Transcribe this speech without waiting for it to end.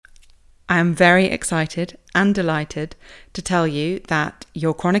I am very excited and delighted to tell you that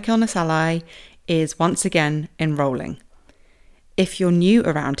your Chronic Illness Ally is once again enrolling. If you're new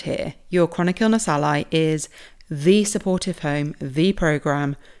around here, your Chronic Illness Ally is the supportive home, the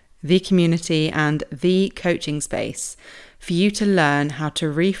programme, the community and the coaching space for you to learn how to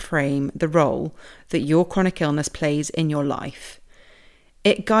reframe the role that your chronic illness plays in your life.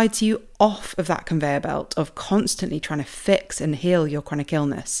 It guides you off of that conveyor belt of constantly trying to fix and heal your chronic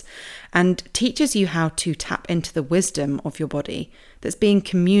illness and teaches you how to tap into the wisdom of your body that's being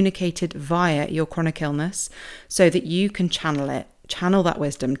communicated via your chronic illness so that you can channel that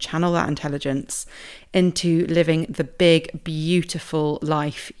wisdom, channel that intelligence into living the big, beautiful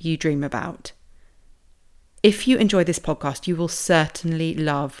life you dream about. If you enjoy this podcast, you will certainly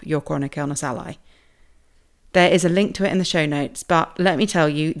love your Chronic Illness Ally. There is a link to it in the show notes, but let me tell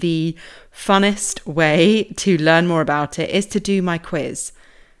you, the funnest way to learn more about it is to do my quiz.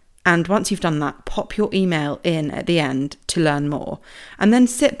 And once you've done that, pop your email in at the end to learn more. And then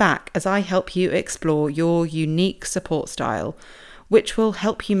sit back as I help you explore your unique support style, which will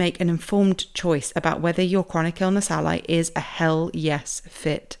help you make an informed choice about whether your Chronic Illness Ally is a hell yes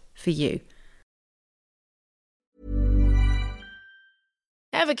fit for you.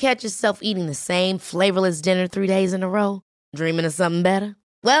 Ever catch yourself eating the same flavorless dinner 3 days in a row? Dreaming of something better?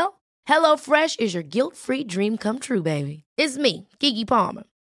 Well, HelloFresh is your guilt-free dream come true, baby. It's me, Keke Palmer.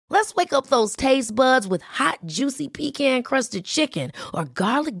 Let's wake up those taste buds with hot, juicy pecan-crusted chicken or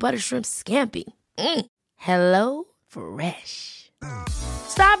garlic butter shrimp scampi. Hello Fresh.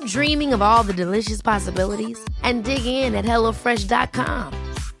 Stop dreaming of all the delicious possibilities and dig in at HelloFresh.com.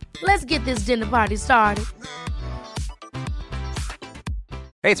 Let's get this dinner party started.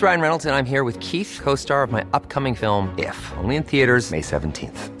 Hey, it's Ryan Reynolds, and I'm here with Keith, co-star of my upcoming film, If, only in theaters May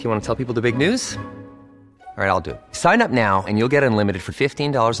 17th. Do you want to tell people the big news? All right, I'll do it. Sign up now and you'll get unlimited for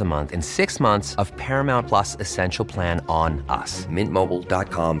 $15 a month and 6 months of Paramount Plus Essential Plan on us.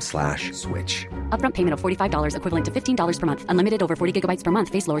 MintMobile.com/switch. Upfront payment of $45 equivalent to $15 per month. Unlimited over 40 gigabytes per month.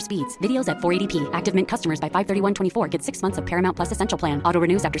 Face lower speeds. Videos at 480p. Active Mint customers by 531.24 get 6 months of Paramount Plus Essential Plan. Auto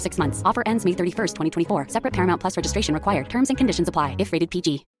renews after 6 months. Offer ends May 31st, 2024. Separate Paramount Plus registration required. Terms and conditions apply if rated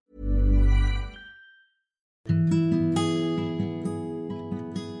PG.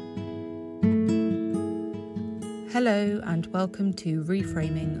 Hello and welcome to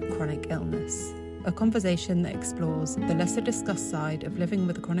Reframing Chronic Illness, a conversation that explores the lesser discussed side of living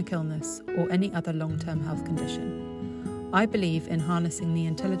with a chronic illness or any other long-term health condition. I believe in harnessing the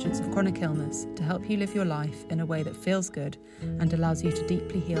intelligence of chronic illness to help you live your life in a way that feels good and allows you to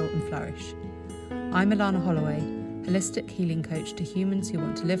deeply heal and flourish. I'm Alana Holloway, holistic healing coach to humans who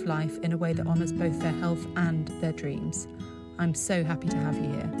want to live life in a way that honours both their health and their dreams. I'm so happy to have you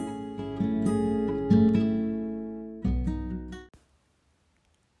here.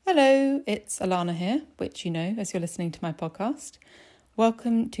 Hello, it's Alana here, which you know as you're listening to my podcast.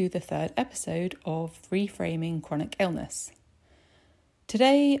 Welcome to the third episode of Reframing Chronic Illness.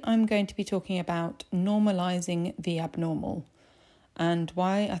 Today I'm going to be talking about normalising the abnormal and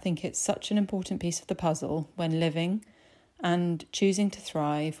why I think it's such an important piece of the puzzle when living and choosing to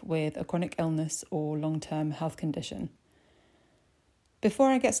thrive with a chronic illness or long-term health condition.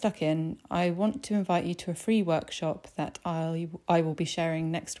 Before I get stuck in, I want to invite you to a free workshop that I will be sharing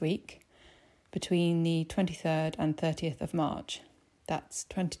next week between the 23rd and 30th of March. That's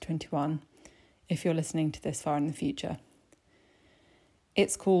 2021, if you're listening to this far in the future.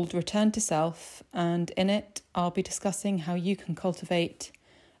 It's called Return to Self, and in it I'll be discussing how you can cultivate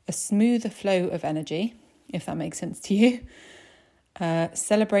a smoother flow of energy, if that makes sense to you,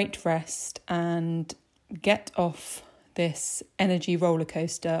 celebrate rest and get off this energy roller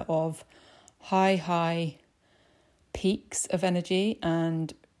coaster of high peaks of energy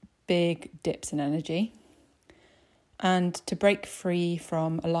and big dips in energy, and to break free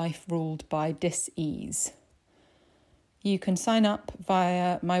from a life ruled by dis-ease. You can sign up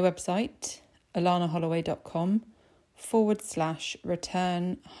via my website,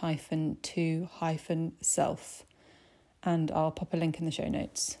 alanaholloway.com/return-to-self, and I'll pop a link in the show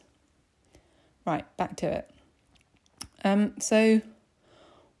notes. Right, back to it. So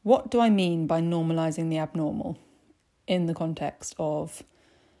what do I mean by normalising the abnormal in the context of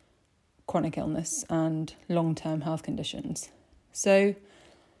chronic illness and long-term health conditions? So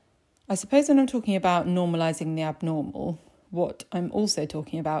I suppose when I'm talking about normalising the abnormal, what I'm also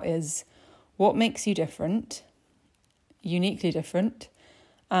talking about is what makes you different, uniquely different,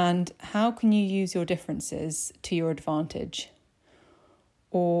 and how can you use your differences to your advantage?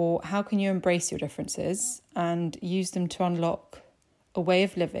 Or how can you embrace your differences and use them to unlock a way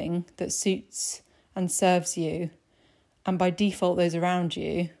of living that suits and serves you, and by default those around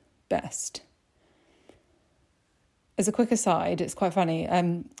you, best. As a quick aside, it's quite funny.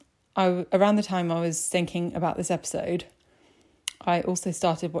 Around the time I was thinking about this episode, I also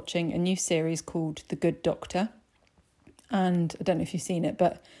started watching a new series called The Good Doctor. And I don't know if you've seen it,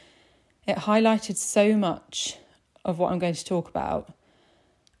 but it highlighted so much of what I'm going to talk about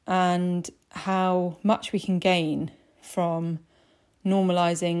and how much we can gain from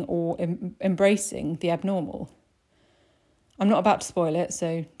normalising or embracing the abnormal. I'm not about to spoil it,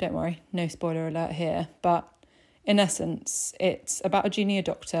 so don't worry, no spoiler alert here. But in essence, it's about a junior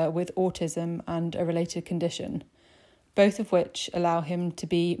doctor with autism and a related condition, both of which allow him to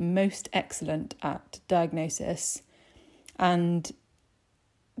be most excellent at diagnosis and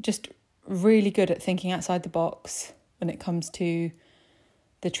just really good at thinking outside the box when it comes to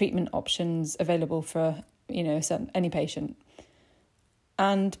the treatment options available for, any patient.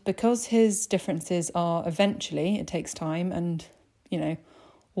 And because his differences are eventually, it takes time and,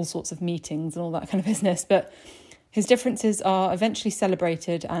 all sorts of meetings and all that kind of business, but his differences are eventually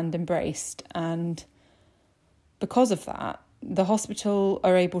celebrated and embraced. And because of that, the hospital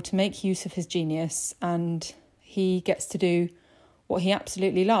are able to make use of his genius, and he gets to do what he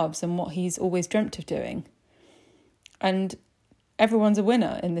absolutely loves and what he's always dreamt of doing. And everyone's a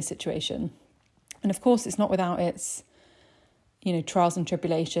winner in this situation. And of course, it's not without its, trials and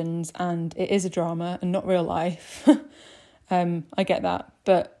tribulations, and it is a drama and not real life. I get that.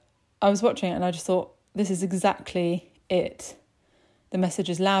 But I was watching it and I just thought, this is exactly it. The message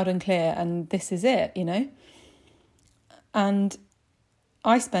is loud and clear, and this is it, And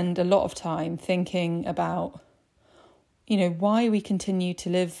I spend a lot of time thinking about, why we continue to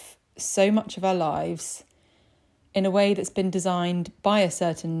live so much of our lives in a way that's been designed by a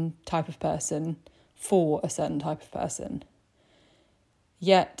certain type of person for a certain type of person.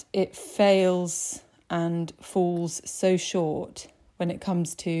 Yet it fails and falls so short when it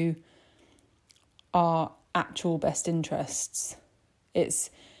comes to our actual best interests. If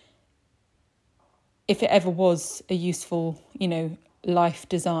it ever was a useful, life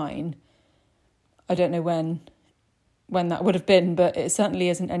design, I don't know when that would have been, but it certainly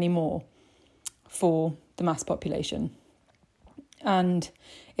isn't anymore for the mass population. And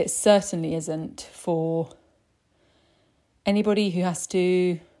it certainly isn't for anybody who has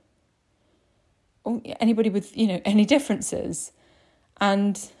to, or anybody with, any differences.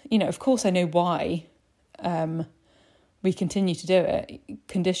 And, of course I know why we continue to do it.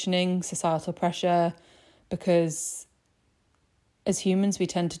 Conditioning, societal pressure, because as humans we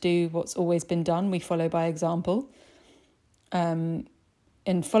tend to do what's always been done. We follow by example. And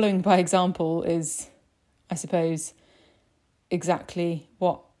following by example is, I suppose, exactly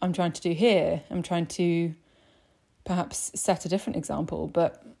what I'm trying to do here. I'm trying to perhaps set a different example,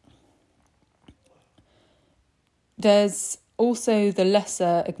 but there's also the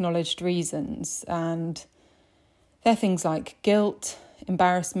lesser acknowledged reasons, and they're things like guilt,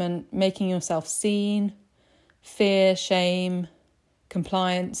 embarrassment, making yourself seen, fear, shame,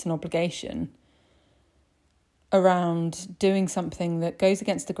 compliance and obligation around doing something that goes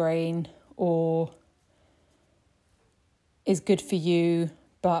against the grain or is good for you,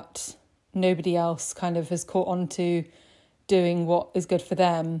 but nobody else kind of has caught on to doing what is good for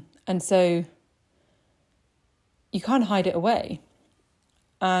them. And so you can't hide it away.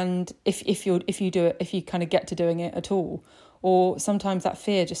 And if you do it, if you kind of get to doing it at all, or sometimes that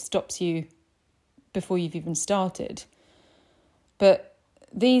fear just stops you before you've even started. But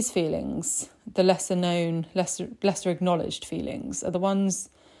these feelings, the lesser known, lesser acknowledged feelings, are the ones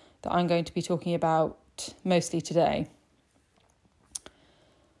that I'm going to be talking about mostly today.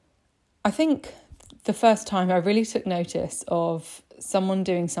 I think the first time I really took notice of someone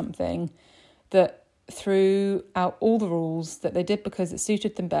doing something that threw out all the rules that they did because it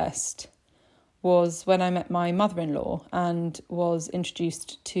suited them best was when I met my mother-in-law and was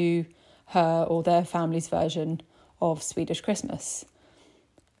introduced to her or their family's version of Swedish Christmas.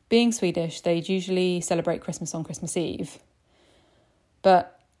 Being Swedish, they'd usually celebrate Christmas on Christmas Eve.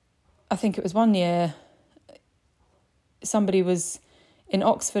 But I think it was one year, somebody was in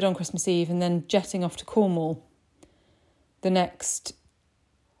Oxford on Christmas Eve and then jetting off to Cornwall the next,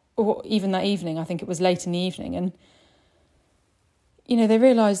 or even that evening. I think it was late in the evening. And, they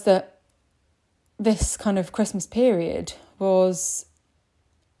realised that this kind of Christmas period was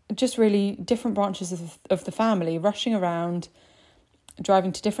just really different branches of the family rushing around,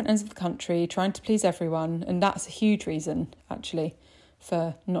 driving to different ends of the country, trying to please everyone. And that's a huge reason, actually,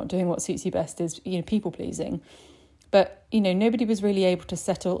 for not doing what suits you best is, people pleasing. But, nobody was really able to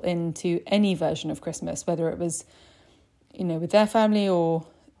settle into any version of Christmas, whether it was, with their family or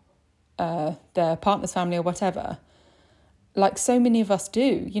their partner's family or whatever. like so many of us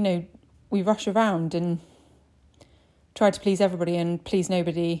do, we rush around and try to please everybody and please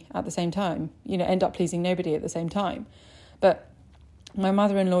nobody at the same time, end up pleasing nobody at the same time. But my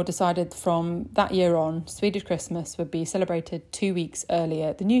mother-in-law decided from that year on, Swedish Christmas would be celebrated 2 weeks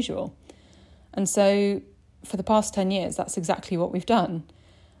earlier than usual. And so for the past 10 years, that's exactly what we've done.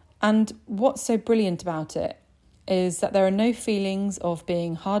 And what's so brilliant about it is that there are no feelings of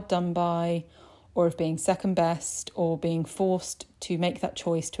being hard done by or of being second best or being forced to make that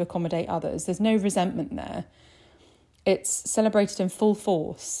choice to accommodate others. There's no resentment there. It's celebrated in full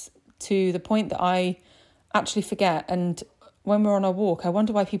force to the point that I actually forget. And when we're on our walk, I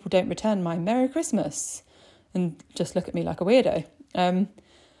wonder why people don't return my Merry Christmas and just look at me like a weirdo.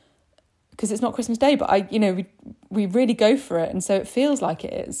 Because it's not Christmas Day, but we really go for it. And so it feels like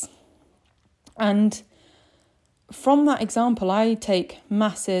it is. And from that example, I take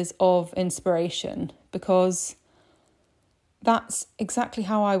masses of inspiration because that's exactly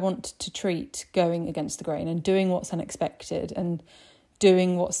how I want to treat going against the grain and doing what's unexpected and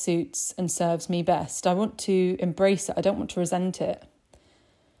doing what suits and serves me best. I want to embrace it. I don't want to resent it.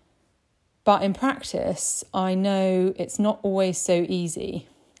 But in practice, I know it's not always so easy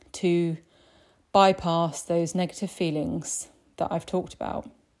to bypass those negative feelings that I've talked about,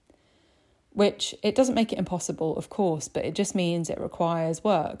 which it doesn't make it impossible, of course, but it just means it requires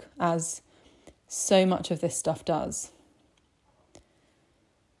work, as so much of this stuff does.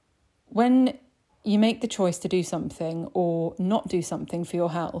 When you make the choice to do something or not do something for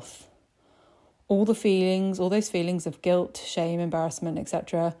your health, all those feelings of guilt, shame, embarrassment,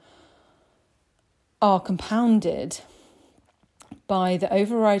 etc., are compounded by the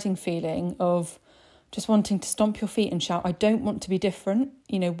overriding feeling of just wanting to stomp your feet and shout, I don't want to be different.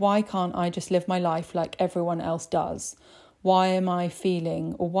 Why can't I just live my life like everyone else does? Why am I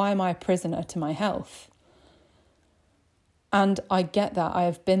a prisoner to my health? And I get that, I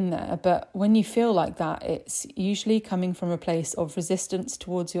have been there, but when you feel like that, it's usually coming from a place of resistance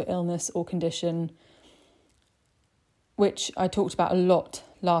towards your illness or condition, which I talked about a lot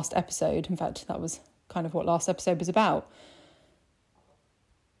last episode. In fact, that was kind of what last episode was about.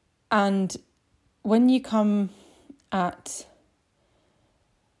 And when you come at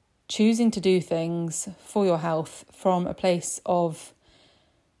choosing to do things for your health from a place of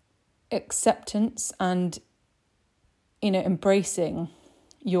acceptance and embracing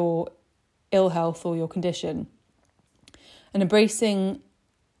your ill health or your condition and embracing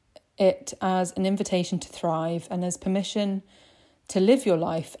it as an invitation to thrive and as permission to live your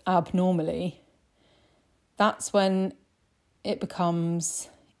life abnormally, that's when it becomes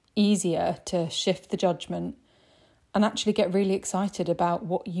easier to shift the judgment and actually get really excited about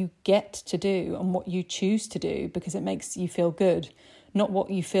what you get to do and what you choose to do because it makes you feel good, not what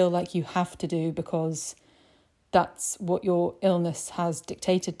you feel like you have to do because that's what your illness has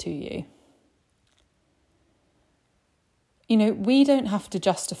dictated to you. We don't have to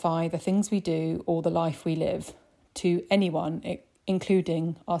justify the things we do or the life we live to anyone,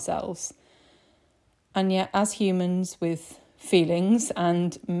 including ourselves. And yet, as humans with feelings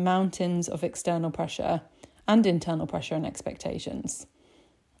and mountains of external pressure and internal pressure and expectations,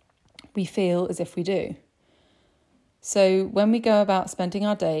 we feel as if we do. So when we go about spending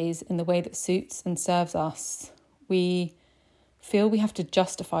our days in the way that suits and serves us, we feel we have to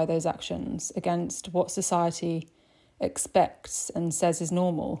justify those actions against what society expects and says is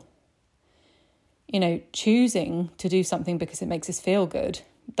normal. Choosing to do something because it makes us feel good,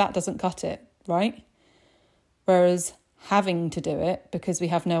 that doesn't cut it, right? Whereas having to do it because we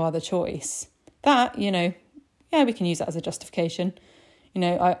have no other choice, that, we can use that as a justification.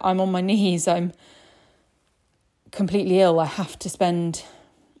 I'm on my knees, I'm completely ill, I have to spend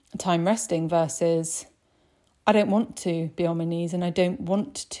time resting versus I don't want to be on my knees and I don't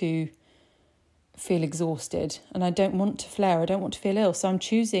want to feel exhausted and I don't want to flare, I don't want to feel ill. So I'm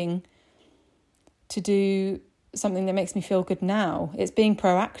choosing to do something that makes me feel good now. It's being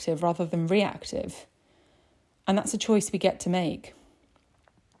proactive rather than reactive. And that's a choice we get to make.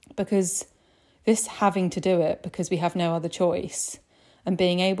 Because this having to do it because we have no other choice and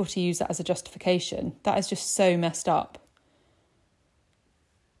being able to use that as a justification, that is just so messed up.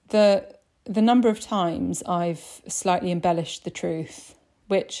 The number of times I've slightly embellished the truth,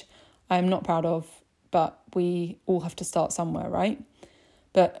 which I am not proud of, but we all have to start somewhere, right?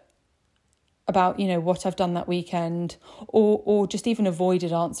 But about, what I've done that weekend or just even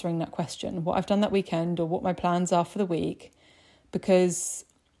avoided answering that question, what I've done that weekend or what my plans are for the week, because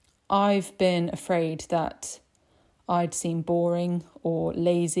I've been afraid that I'd seem boring or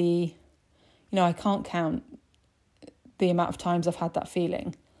lazy. I can't count the amount of times I've had that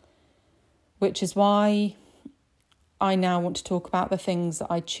feeling, which is why I now want to talk about the things that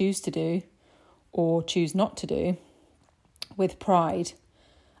I choose to do or choose not to do with pride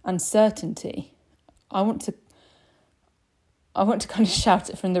and certainty. I want to kind of shout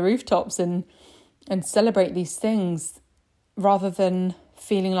it from the rooftops and celebrate these things rather than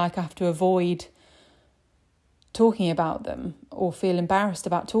feeling like I have to avoid talking about them or feel embarrassed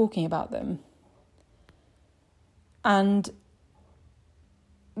about talking about them. And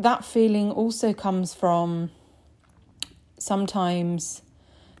that feeling also comes from sometimes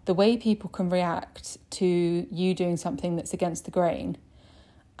the way people can react to you doing something that's against the grain.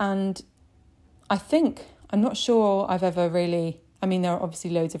 And I'm not sure I've ever really, there are obviously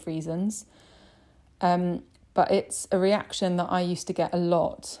loads of reasons, but it's a reaction that I used to get a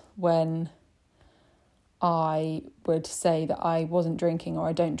lot when I would say that I wasn't drinking or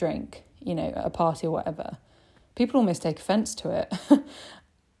I don't drink, at a party or whatever. People almost take offence to it.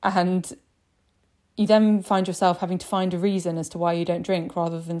 And you then find yourself having to find a reason as to why you don't drink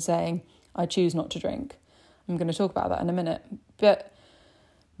rather than saying, I choose not to drink. I'm going to talk about that in a minute. But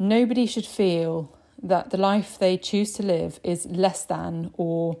nobody should feel that the life they choose to live is less than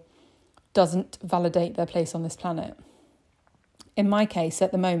or doesn't validate their place on this planet. In my case,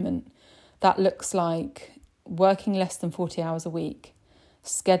 at the moment, that looks like working less than 40 hours a week,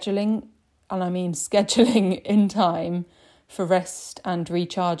 scheduling in time for rest and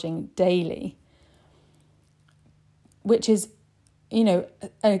recharging daily, which is,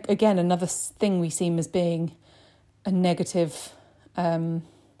 again, another thing we seem as being a negative,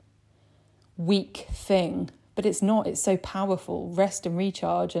 weak thing, but it's not. It's so powerful. Rest and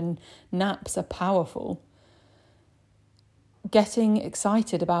recharge and naps are powerful. Getting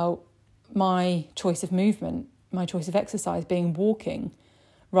excited about my choice of movement, my choice of exercise being walking,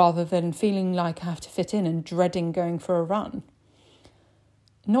 rather than feeling like I have to fit in and dreading going for a run.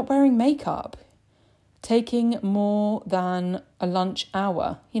 Not wearing makeup, taking more than a lunch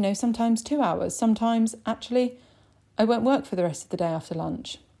hour, sometimes 2 hours, sometimes actually I won't work for the rest of the day after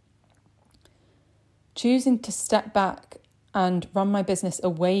lunch. Choosing to step back and run my business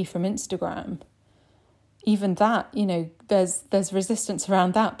away from Instagram. Even that, there's resistance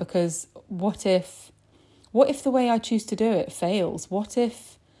around that, because what if the way I choose to do it fails? What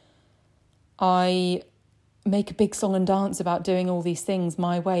if I make a big song and dance about doing all these things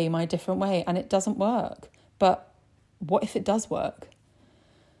my way, my different way, and it doesn't work? But what if it does work?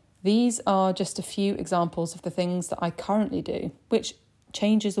 These are just a few examples of the things that I currently do, which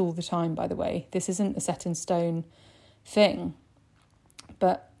changes all the time, by the way. This isn't a set in stone thing.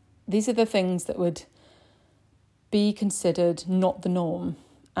 But these are the things that would be considered not the norm.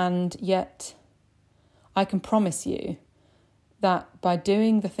 And yet I can promise you that by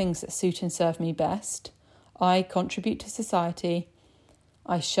doing the things that suit and serve me best, I contribute to society,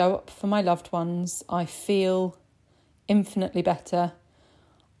 I show up for my loved ones, I feel infinitely better,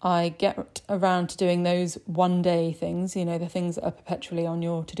 I get around to doing those one day things, the things that are perpetually on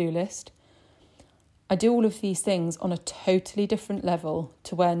your to-do list. I do all of these things on a totally different level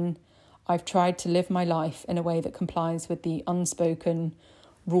to when I've tried to live my life in a way that complies with the unspoken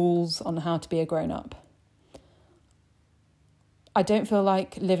rules on how to be a grown-up. I don't feel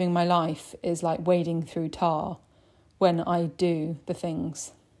like living my life is like wading through tar when I do the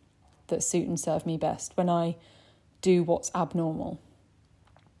things that suit and serve me best, when I do what's abnormal.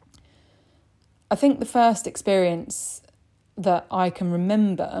 I think the first experience that I can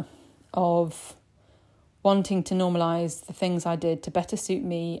remember of wanting to normalise the things I did to better suit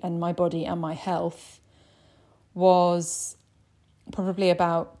me and my body and my health was probably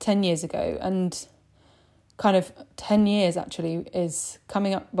about 10 years ago. And kind of 10 years actually is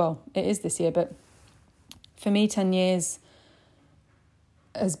coming up. Well, it is this year, but for me, 10 years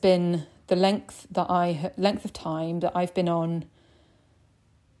has been the length of time that I've been on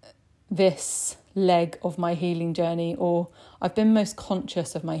this leg of my healing journey, or I've been most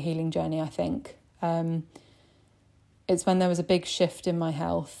conscious of my healing journey, I think. It's when there was a big shift in my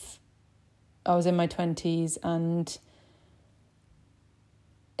health. I was in my 20s and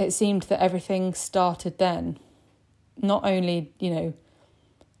it seemed that everything started then. Not only,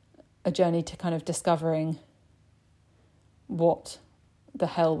 a journey to kind of discovering what the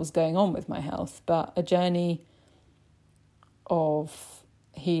hell was going on with my health, but a journey of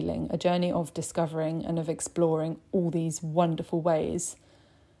healing, a journey of discovering and of exploring all these wonderful ways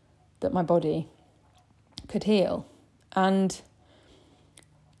that my body could heal. And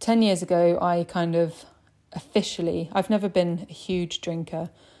 10 years ago, I kind of officially, I've never been a huge drinker,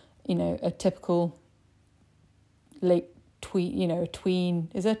 a typical late tween, a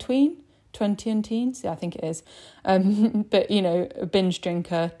tween, is there a tween? 20 and teens? Yeah, I think it is. But, a binge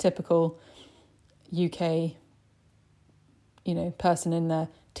drinker, typical UK person in their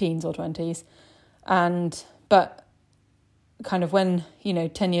teens or 20s. But kind of when,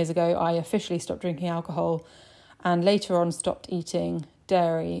 10 years ago, I officially stopped drinking alcohol and later on stopped eating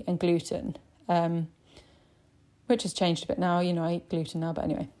dairy and gluten, which has changed a bit now. I eat gluten now, but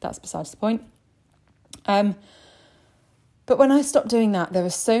anyway, that's besides the point. But when I stopped doing that, there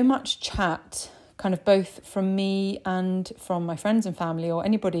was so much chat, kind of both from me and from my friends and family or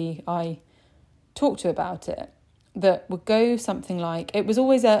anybody I talked to about it, that would go something like, it was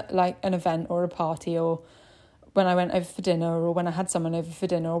always an event or a party, or when I went over for dinner, or when I had someone over for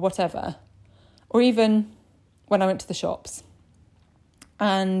dinner or whatever, or even when I went to the shops.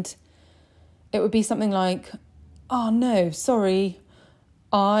 And it would be something like, oh no, sorry,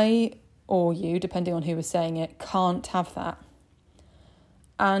 I or you, depending on who was saying it, can't have that.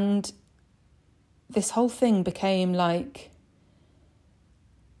 And this whole thing became like,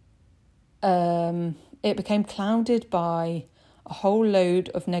 it became clouded by a whole load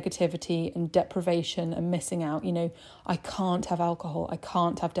of negativity and deprivation and missing out. I can't have alcohol, I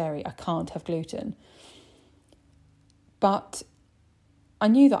can't have dairy, I can't have gluten. But I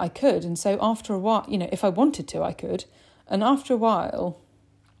knew that I could. And so after a while, if I wanted to, I could. And after a while,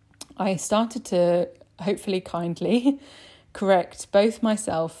 I started to hopefully kindly correct both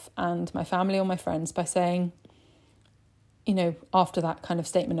myself and my family or my friends by saying, after that kind of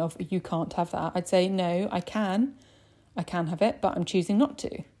statement of you can't have that, I'd say, no, I can have it, but I'm choosing not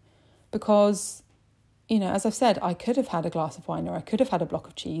to. Because, as I've said, I could have had a glass of wine, or I could have had a block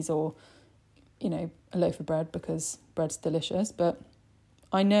of cheese, or, a loaf of bread, because bread's delicious. But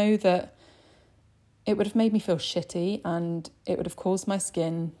I know that it would have made me feel shitty, and it would have caused my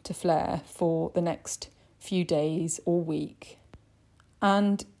skin to flare for the next few days or week.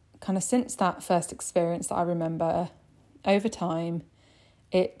 And kind of since that first experience that I remember, over time,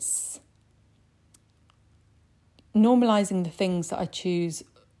 it's normalising the things that I choose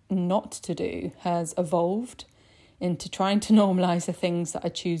not to do has evolved into trying to normalise the things that I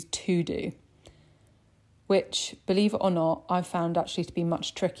choose to do, which, believe it or not, I've found actually to be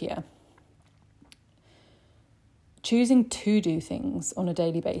much trickier. Choosing to do things on a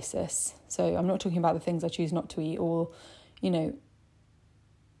daily basis, so I'm not talking about the things I choose not to eat, or,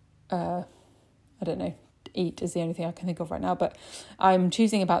 I don't know, eat is the only thing I can think of right now, but I'm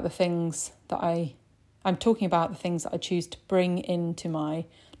talking about the things that I choose to bring into my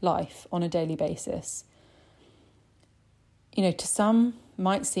life on a daily basis. To some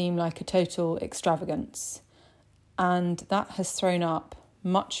might seem like a total extravagance, and that has thrown up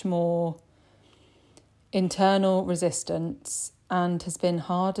much more internal resistance and has been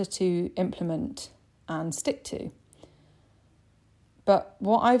harder to implement and stick to. But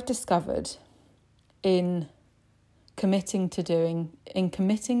what I've discovered in committing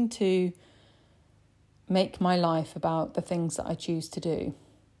to make my life about the things that I choose to do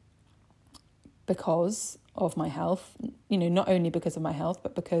because of my health, not only because of my health,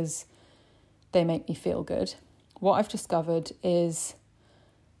 but because they make me feel good. What I've discovered is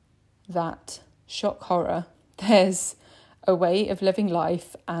that, shock horror, there's a way of living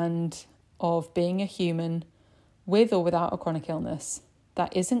life and of being a human with or without a chronic illness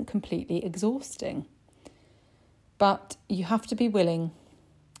that isn't completely exhausting. But you have to be willing,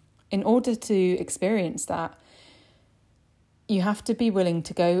 in order to experience that, you have to be willing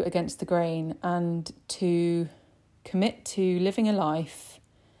to go against the grain and to commit to living a life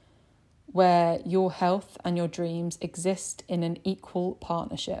where your health and your dreams exist in an equal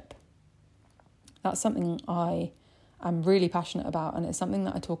partnership. That's something I am really passionate about, and it's something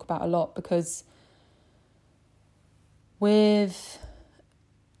that I talk about a lot, because when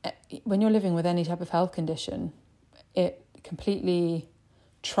you're living with any type of health condition, it completely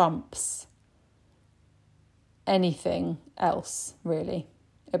trumps anything else, really.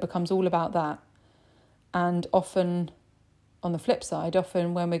 It becomes all about that. And often, on the flip side,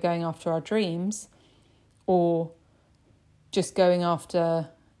 often when we're going after our dreams or just going after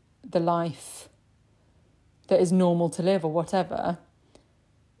the life that is normal to live or whatever,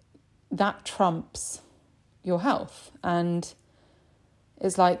 that trumps your health. And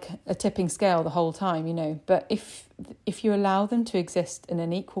it's like a tipping scale the whole time, But if you allow them to exist in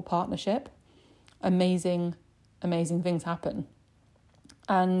an equal partnership, amazing things happen.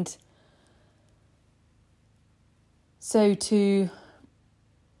 And so to,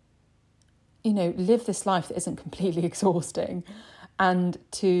 live this life that isn't completely exhausting, and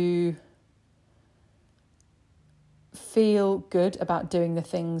to feel good about doing the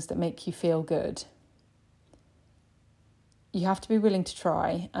things that make you feel good, you have to be willing to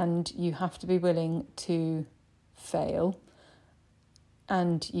try, and you have to be willing to fail,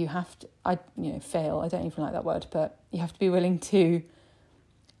 and you have to, fail, I don't even like that word, but you have to be willing to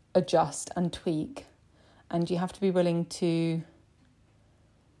adjust and tweak, and you have to be willing to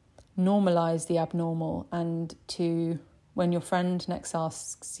normalise the abnormal, and to, when your friend next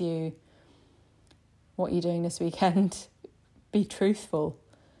asks you, what are you doing this weekend, be truthful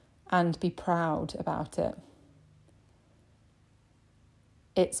and be proud about it.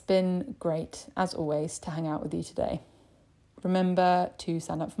 It's been great, as always, to hang out with you today. Remember to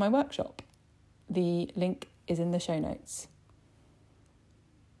sign up for my workshop. The link is in the show notes.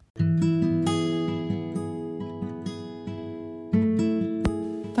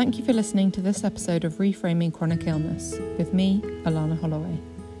 Thank you for listening to this episode of Reframing Chronic Illness with me, Alana Holloway.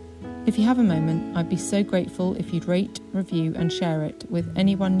 If you have a moment, I'd be so grateful if you'd rate, review and share it with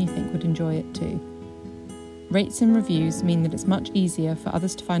anyone you think would enjoy it too. Rates and reviews mean that it's much easier for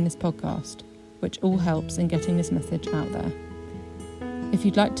others to find this podcast, which all helps in getting this message out there. If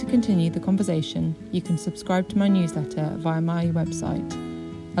you'd like to continue the conversation, you can subscribe to my newsletter via my website,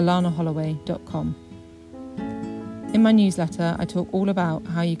 alanaholloway.com. In my newsletter, I talk all about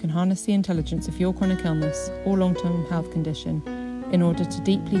how you can harness the intelligence of your chronic illness or long-term health condition in order to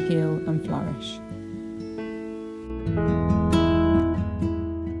deeply heal and flourish.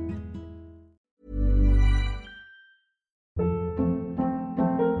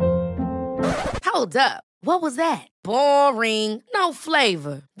 Hold up. What was that? Boring. No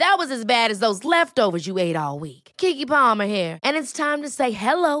flavor. That was as bad as those leftovers you ate all week. Keke Palmer here, and it's time to say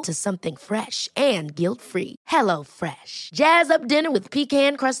hello to something fresh and guilt-free. Hello Fresh. Jazz up dinner with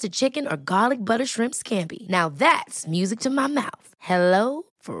pecan-crusted chicken or garlic butter shrimp scampi. Now that's music to my mouth. Hello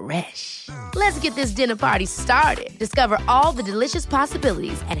Fresh. Let's get this dinner party started. Discover all the delicious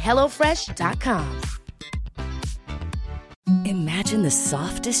possibilities at HelloFresh.com. Imagine the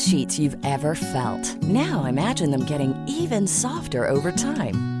softest sheets you've ever felt. Now imagine them getting even softer over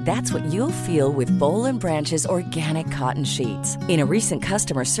time. That's what you'll feel with Boll & Branch's organic cotton sheets. In a recent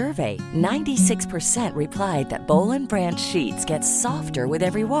customer survey, 96% replied that Boll & Branch sheets get softer with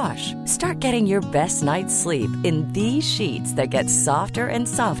every wash. Start getting your best night's sleep in these sheets that get softer and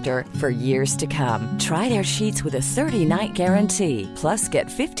softer for years to come. Try their sheets with a 30-night guarantee. Plus, get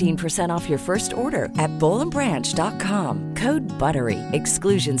 15% off your first order at bollandbranch.com. Code BUTTERY.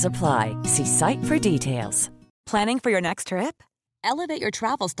 Exclusions apply. See site for details. Planning for your next trip? Elevate your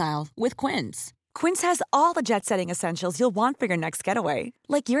travel style with Quince. Quince has all the jet-setting essentials you'll want for your next getaway,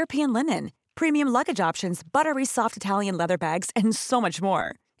 like European linen, premium luggage options, buttery soft Italian leather bags, and so much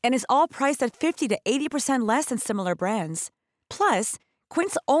more. And is all priced at 50 to 80% less than similar brands. Plus,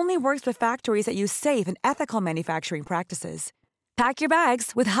 Quince only works with factories that use safe and ethical manufacturing practices. Pack your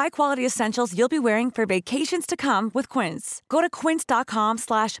bags with high-quality essentials you'll be wearing for vacations to come with Quince. Go to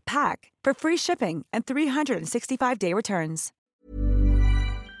quince.com/pack for free shipping and 365-day returns.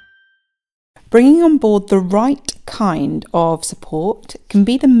 Bringing on board the right kind of support can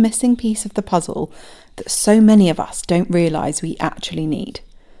be the missing piece of the puzzle that so many of us don't realise we actually need.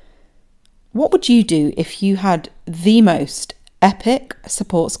 What would you do if you had the most epic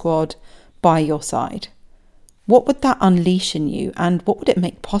support squad by your side? What would that unleash in you, and what would it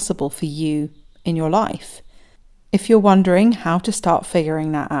make possible for you in your life? If you're wondering how to start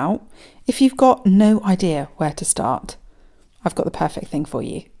figuring that out, if you've got no idea where to start, I've got the perfect thing for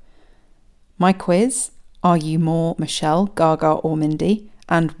you. My quiz, Are You More Michelle, Gaga or Mindy?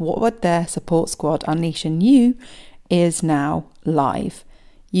 And what would their support squad unleash in you? Is now live.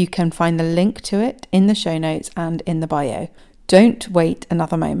 You can find the link to it in the show notes and in the bio. Don't wait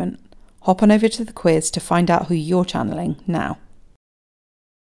another moment. Hop on over to the quiz to find out who you're channeling now.